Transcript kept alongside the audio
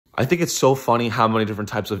I think it's so funny how many different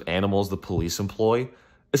types of animals the police employ.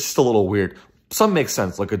 It's just a little weird. Some make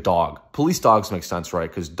sense, like a dog. Police dogs make sense, right?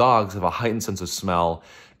 Because dogs have a heightened sense of smell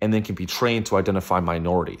and then can be trained to identify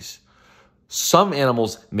minorities. Some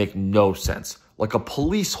animals make no sense. Like a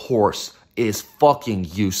police horse is fucking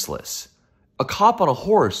useless. A cop on a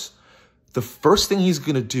horse, the first thing he's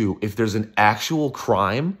gonna do if there's an actual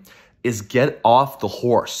crime is get off the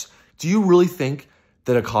horse. Do you really think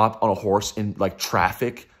that a cop on a horse in like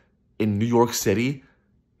traffic in New York City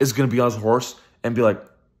is gonna be on his horse and be like,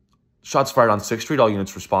 shots fired on 6th Street, all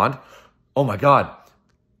units respond? Oh my God,